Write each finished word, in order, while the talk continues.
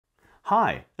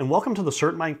Hi, and welcome to the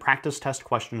CertMike Practice Test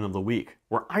Question of the Week,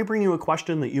 where I bring you a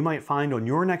question that you might find on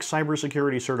your next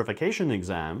cybersecurity certification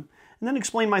exam, and then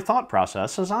explain my thought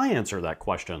process as I answer that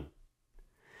question.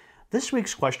 This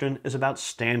week's question is about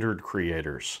standard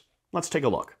creators. Let's take a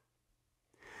look.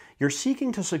 You're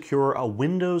seeking to secure a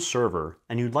Windows server,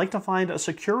 and you'd like to find a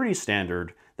security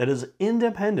standard that is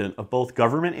independent of both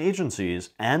government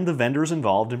agencies and the vendors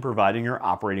involved in providing your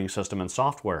operating system and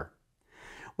software.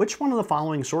 Which one of the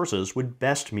following sources would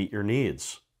best meet your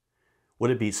needs?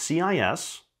 Would it be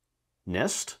CIS,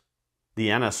 NIST, the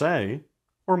NSA,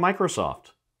 or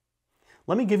Microsoft?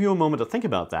 Let me give you a moment to think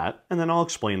about that, and then I'll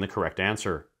explain the correct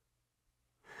answer.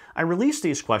 I release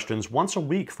these questions once a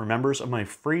week for members of my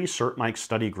free CertMike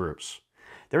study groups.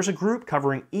 There's a group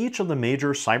covering each of the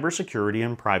major cybersecurity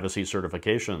and privacy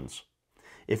certifications.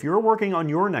 If you're working on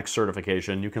your next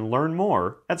certification, you can learn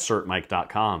more at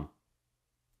CertMike.com.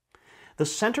 The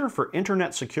Center for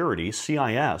Internet Security,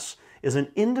 CIS, is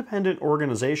an independent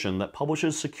organization that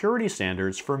publishes security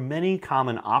standards for many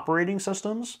common operating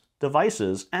systems,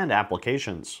 devices, and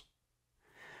applications.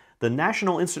 The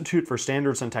National Institute for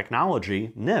Standards and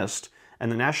Technology, NIST,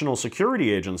 and the National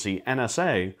Security Agency,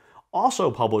 NSA, also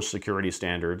publish security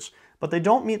standards, but they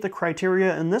don't meet the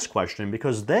criteria in this question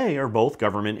because they are both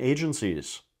government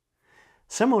agencies.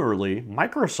 Similarly,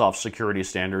 Microsoft's security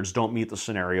standards don't meet the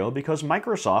scenario because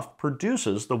Microsoft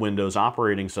produces the Windows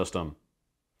operating system.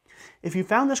 If you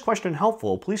found this question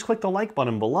helpful, please click the like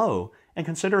button below and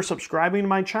consider subscribing to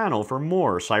my channel for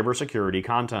more cybersecurity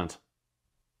content.